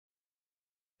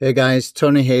Hey guys,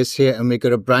 Tony Hayes here, and we've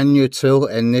got a brand new tool,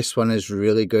 and this one is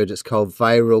really good. It's called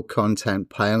Viral Content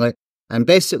Pilot. And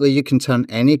basically, you can turn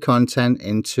any content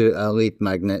into a lead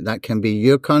magnet. That can be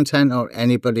your content or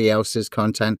anybody else's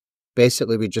content.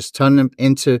 Basically, we just turn them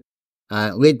into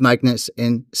lead magnets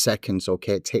in seconds,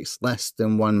 okay? It takes less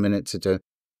than 1 minute to do.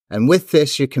 And with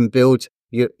this, you can build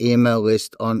your email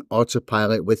list on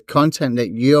autopilot with content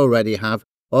that you already have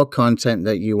or content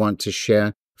that you want to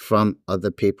share from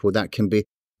other people. That can be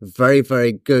very,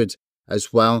 very good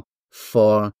as well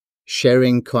for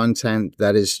sharing content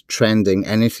that is trending,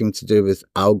 anything to do with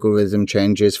algorithm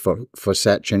changes for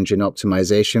search engine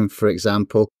optimization, for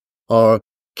example, or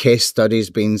case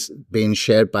studies being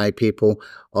shared by people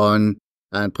on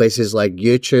places like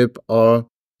YouTube or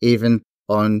even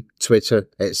on Twitter,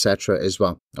 etc. as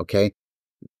well. Okay.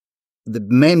 The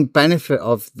main benefit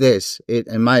of this,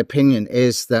 in my opinion,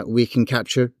 is that we can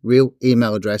capture real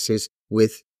email addresses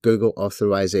with Google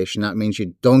authorization. That means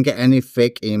you don't get any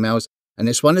fake emails. And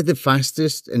it's one of the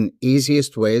fastest and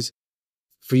easiest ways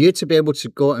for you to be able to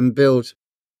go and build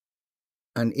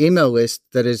an email list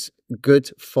that is good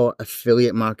for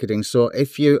affiliate marketing. So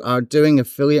if you are doing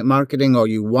affiliate marketing or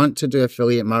you want to do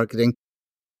affiliate marketing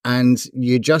and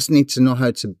you just need to know how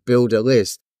to build a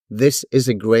list, this is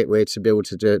a great way to be able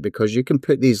to do it, because you can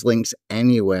put these links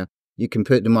anywhere. You can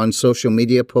put them on social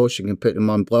media posts. You can put them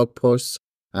on blog posts,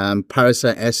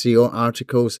 Parasite SEO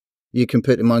articles. You can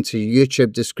put them onto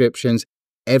YouTube descriptions.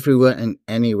 Everywhere and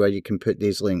anywhere you can put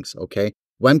these links, okay?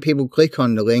 When people click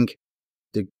on the link,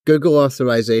 the Google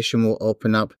authorization will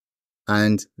open up,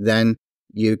 and then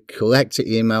you collect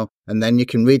the email, and then you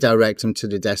can redirect them to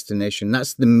the destination.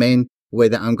 That's the main way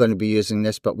that I'm going to be using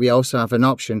this, but we also have an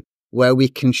option where we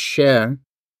can share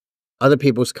other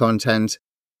people's content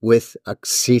with a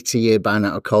CTA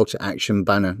banner, a call to action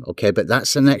banner, okay? But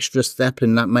that's an extra step,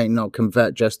 and that might not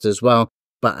convert just as well,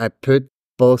 but I put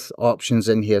both options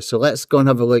in here. So let's go and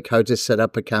have a look how to set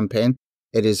up a campaign.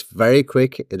 It is very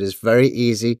quick. It is very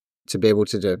easy to be able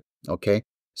to do, okay?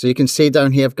 So you can see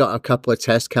down here, I've got a couple of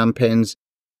test campaigns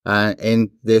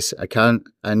in this account,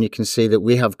 and you can see that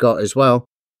we have got as well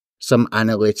some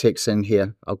analytics in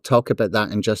here. I'll talk about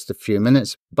that in just a few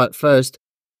minutes. But first,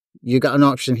 you got an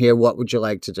option here. What would you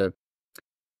like to do?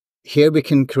 Here we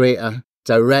can create a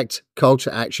direct call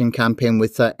to action campaign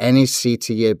without any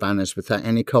CTA banners, without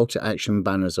any call to action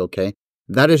banners, okay?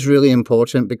 That is really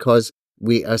important because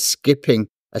we are skipping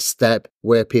a step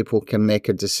where people can make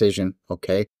a decision,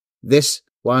 okay? This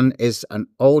one is an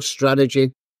old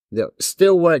strategy that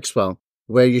still works well,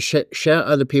 where you share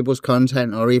other people's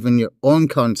content or even your own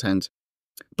content,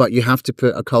 but you have to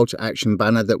put a call to action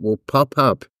banner that will pop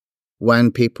up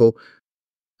when people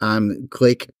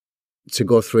click to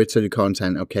go through to the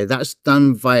content, okay? That's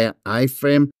done via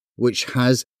iframe, which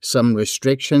has some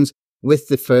restrictions. With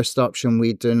the first option,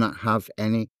 we do not have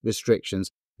any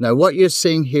restrictions. Now, what you're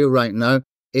seeing here right now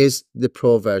is the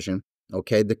Pro version,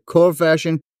 okay? The core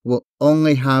version will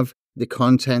only have the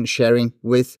content sharing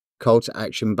with call to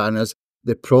action banners.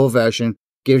 The Pro version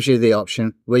gives you the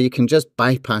option where you can just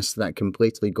bypass that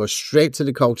completely, go straight to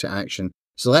the call to action.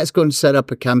 So let's go and set up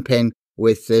a campaign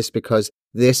with this, because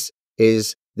this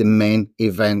is the main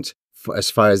event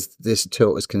as far as this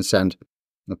tool is concerned.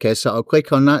 Okay, so I'll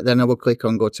click on that, then I will click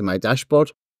on go to my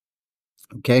dashboard.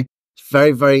 Okay, it's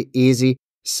very, very easy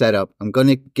setup. I'm going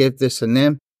to give this a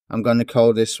name. I'm going to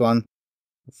call this one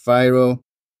Viral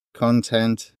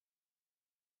Content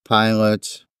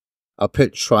Pilot. I'll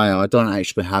put trial. I don't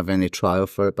actually have any trial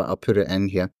for it, but I'll put it in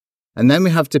here. And then we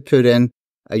have to put in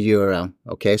a URL.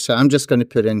 Okay, so I'm just going to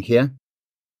put in here.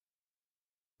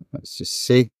 Let's just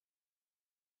see.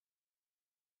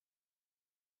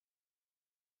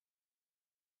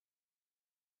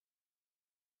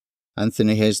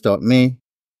 AnthonyHayes.me,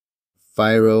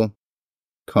 Viral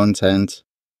Content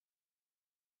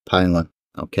Pilot.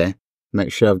 Okay,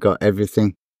 make sure I've got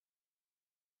everything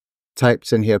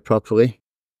typed in here properly.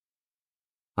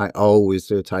 I always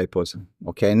do typos.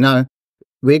 Okay, now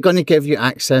we're going to give you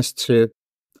access to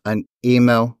an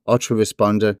email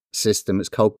autoresponder system. It's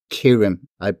called Kirim.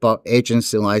 I bought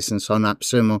agency license on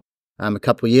AppSumo a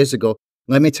couple of years ago.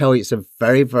 Let me tell you, it's a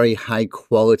very, very high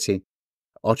quality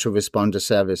autoresponder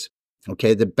service.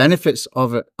 Okay, the benefits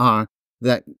of it are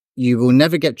that you will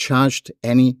never get charged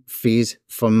any fees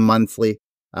for monthly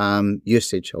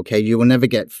usage. Okay, you will never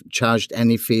get charged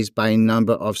any fees by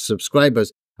number of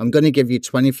subscribers. I'm going to give you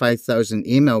 25,000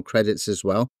 email credits as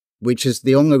well, which is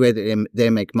the only way that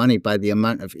they make money, by the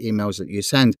amount of emails that you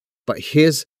send. But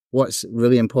here's what's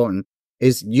really important,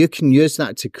 is you can use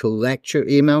that to collect your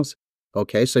emails.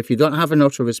 Okay, so if you don't have an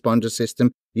autoresponder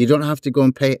system, you don't have to go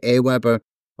and pay Aweber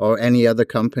or any other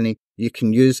company, you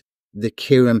can use the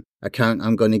Kieran account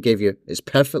I'm going to give you. It's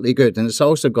perfectly good. And it's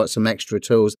also got some extra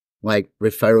tools like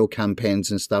referral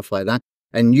campaigns and stuff like that.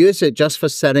 And use it just for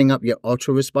setting up your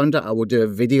autoresponder. I will do a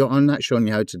video on that showing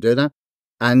you how to do that.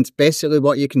 And basically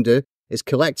what you can do is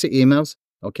collect your emails.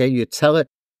 Okay, you tell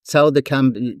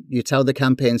the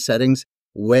campaign settings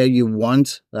where you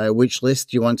want, which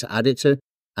list you want to add it to.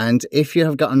 And if you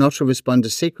have got an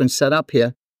autoresponder sequence set up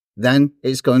here, then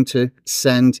it's going to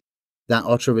send that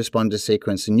autoresponder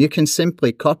sequence. And you can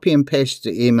simply copy and paste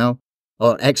the email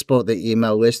or export the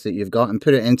email list that you've got and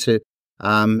put it into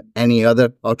any other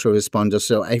autoresponder.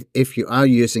 So if you are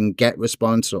using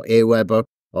GetResponse or Aweber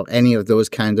or any of those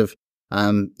kind of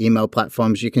email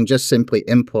platforms, you can just simply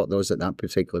import those at that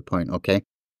particular point, okay?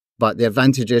 But the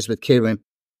advantage is with Kieran,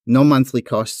 no monthly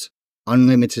costs,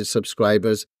 unlimited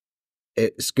subscribers.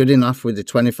 It's good enough with the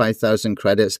 25,000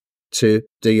 credits to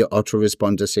do your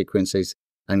autoresponder sequences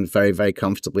and very, very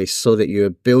comfortably so that you're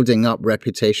building up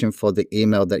reputation for the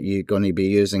email that you're going to be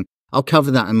using. I'll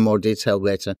cover that in more detail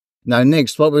later. Now,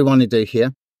 next, what we want to do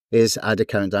here is add a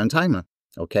countdown timer,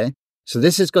 okay? So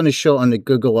this is going to show on the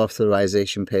Google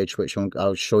authorization page, which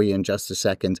I'll show you in just a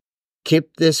second.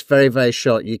 Keep this very, very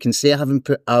short. You can see I haven't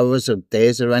put hours or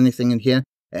days or anything in here.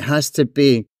 It has to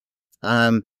be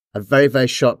a very, very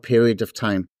short period of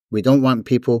time. We don't want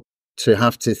people to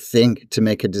have to think to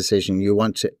make a decision. You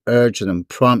want to urge them,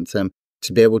 prompt them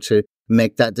to be able to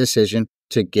make that decision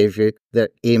to give you their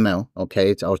email,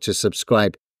 okay, or to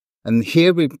subscribe. And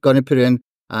here we're going to put in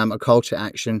a call to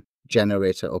action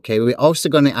generator, okay. We're also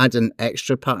going to add an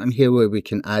extra pattern here where we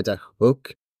can add a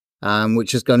hook,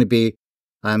 which is going to be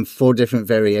 4 different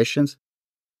variations.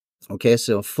 Okay,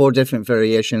 so 4 different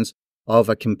variations of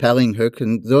a compelling hook,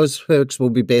 and those hooks will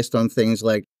be based on things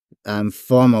like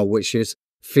FOMO, which is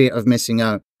fear of missing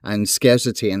out, and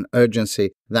scarcity and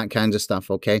urgency, that kind of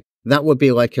stuff, okay? That would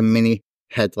be like a mini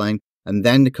headline, and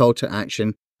then the call to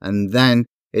action, and then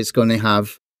it's going to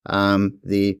have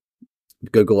the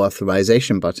Google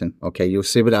authorization button, okay? You'll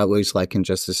see what that looks like in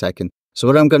just a second. So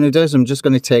what I'm going to do is I'm just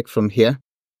going to take from here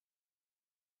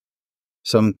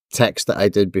some text that I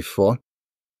did before,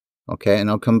 okay, and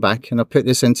I'll come back and I'll put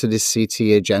this into the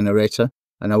CTA generator,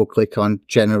 and I will click on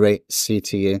Generate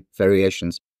CTA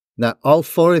Variations. Now, all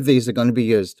 4 of these are going to be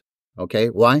used, okay?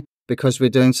 Why? Because we're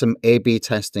doing some A/B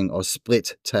testing or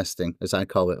split testing, as I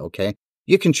call it, okay?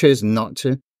 You can choose not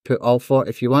to put all 4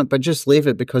 if you want, but just leave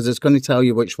it because it's going to tell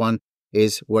you which one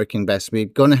is working best. We're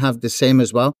going to have the same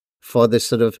as well for this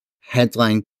sort of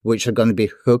headline, which are going to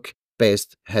be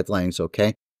hook-based headlines,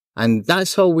 okay? And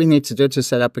that's all we need to do to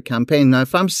set up a campaign. Now,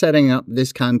 if I'm setting up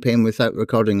this campaign without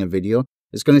recording a video,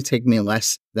 it's going to take me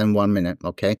less than 1 minute,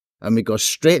 okay? And we go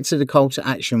straight to the call to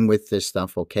action with this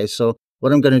stuff, okay? So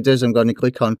what I'm going to do is I'm going to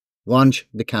click on Launch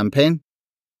the Campaign,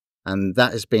 and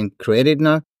that has been created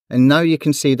now. And now you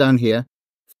can see down here,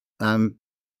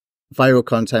 Viral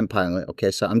Content Pilot,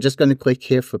 okay? So I'm just going to click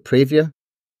here for Preview.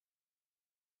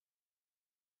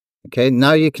 Okay,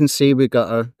 now you can see we've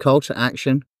got our call to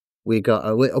action. We got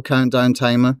a little countdown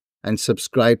timer and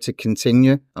subscribe to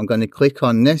continue. I'm going to click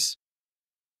on this.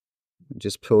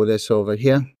 Just pull this over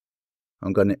here.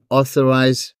 I'm going to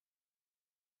authorize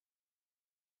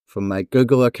from my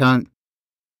Google account,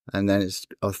 and then it's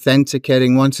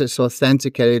authenticating. Once it's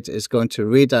authenticated, it's going to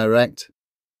redirect.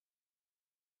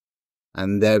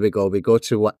 And there we go. We go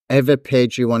to whatever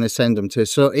page you want to send them to.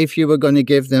 So if you were going to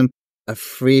give them a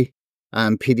free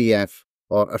PDF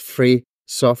or a free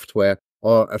software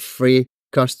or a free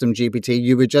custom GPT,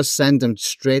 you would just send them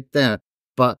straight there.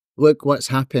 But look what's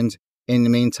happened in the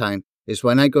meantime is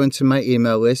when I go into my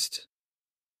email list,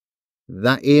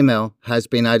 that email has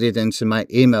been added into my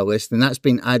email list, and that's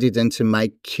been added into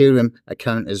my Kieran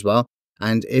account as well.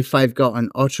 And if I've got an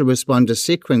autoresponder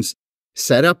sequence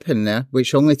set up in there,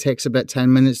 which only takes about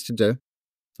 10 minutes to do,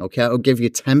 okay, I'll give you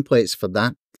templates for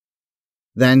that,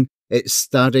 then it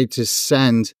started to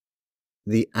send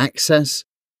the access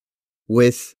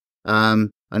with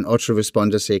an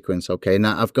autoresponder sequence, okay?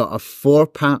 Now, I've got a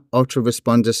 4-part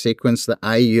autoresponder sequence that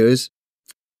I use,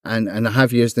 and I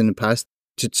have used in the past,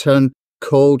 to turn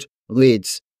cold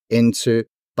leads into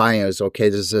buyers, okay?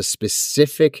 There's a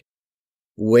specific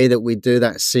way that we do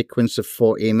that sequence of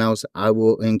 4 emails. I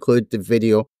will include the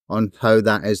video on how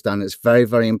that is done. It's very,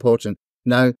 very important.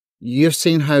 Now, you've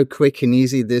seen how quick and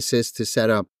easy this is to set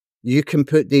up. You can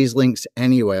put these links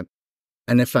anywhere.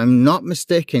 And if I'm not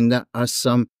mistaken, there are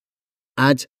some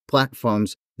ad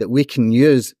platforms that we can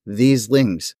use these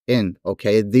links in,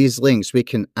 okay? These links we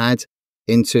can add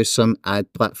into some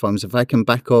ad platforms. If I can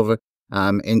back over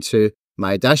into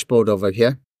my dashboard over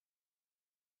here,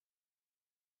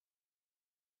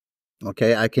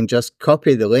 Okay, I can just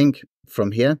copy the link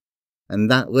from here, and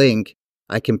that link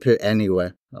I can put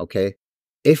anywhere. Okay,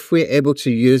 if we're able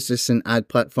to use this in ad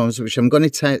platforms, which I'm going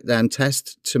to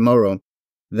test tomorrow,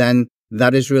 then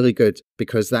that is really good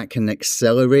because that can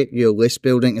accelerate your list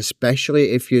building,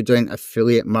 especially if you're doing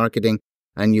affiliate marketing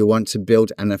and you want to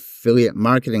build an affiliate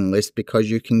marketing list, because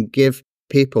you can give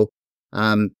people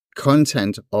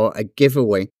content or a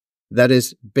giveaway that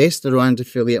is based around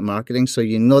affiliate marketing. So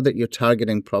you know that you're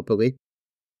targeting properly.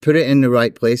 Put it in the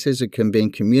right places. It can be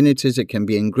in communities, it can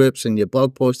be in groups, in your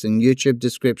blog posts, in YouTube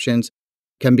descriptions,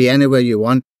 can be anywhere you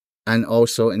want, and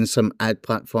also in some ad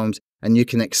platforms, and you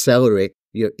can accelerate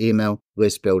your email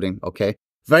list building. Okay,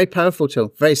 very powerful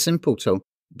tool, very simple tool,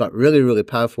 but really, really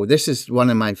powerful. This is one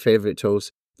of my favorite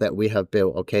tools that we have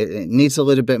built. Okay, it needs a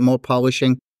little bit more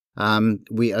polishing.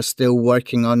 We are still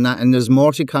working on that, and there's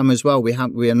more to come as well. We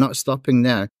are not stopping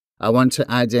there. I want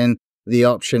to add in the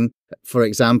option, for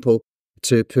example,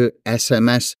 to put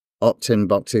SMS opt-in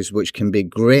boxes, which can be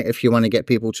great if you want to get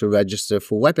people to register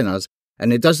for webinars.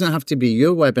 And it doesn't have to be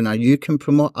your webinar. You can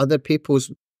promote other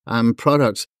people's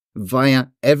products via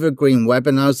evergreen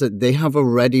webinars that they have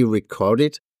already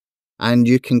recorded, and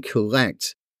you can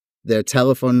collect their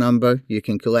telephone number, you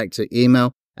can collect their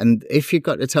email. And if you've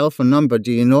got the telephone number,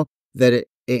 do you know that it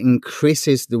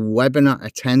increases the webinar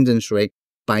attendance rate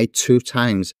by 2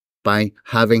 times by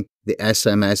having the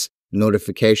SMS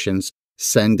notifications,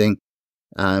 sending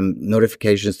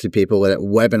notifications to people that a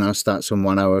webinar starts in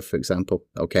 1 hour, for example.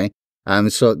 Okay.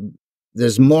 So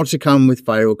there's more to come with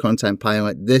Viral Content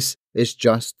Pilot. This is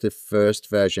just the first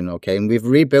version. Okay. And we've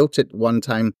rebuilt it one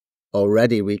time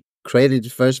already. We created the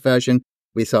first version.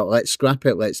 We thought, let's scrap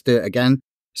it. Let's do it again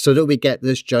so that we get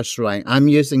this just right. I'm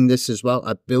using this as well.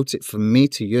 I built it for me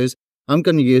to use. I'm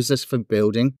going to use this for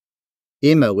building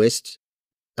email lists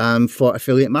for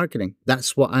affiliate marketing.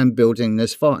 That's what I'm building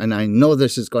this for. And I know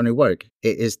this is going to work.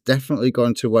 It is definitely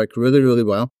going to work really, really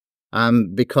well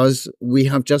because we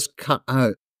have just cut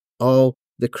out all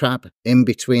the crap in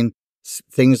between,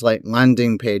 things like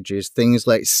landing pages, things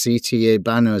like CTA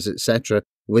banners, etc.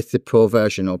 with the pro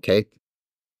version, okay?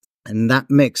 And that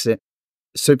makes it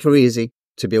super easy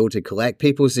to be able to collect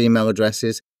people's email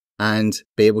addresses and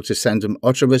be able to send them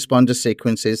autoresponder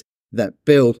sequences that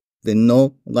build the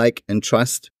know, like, and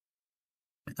trust.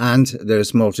 And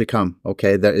there's more to come.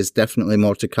 Okay, there is definitely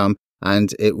more to come,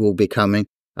 and it will be coming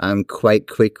quite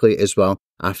quickly as well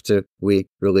after we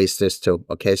release this tool.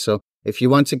 Okay, so if you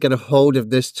want to get a hold of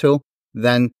this tool,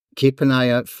 then keep an eye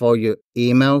out for your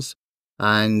emails,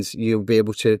 and you'll be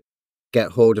able to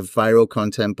get hold of Viral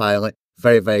Content Pilot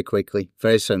very, very quickly,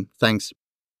 very soon. Thanks.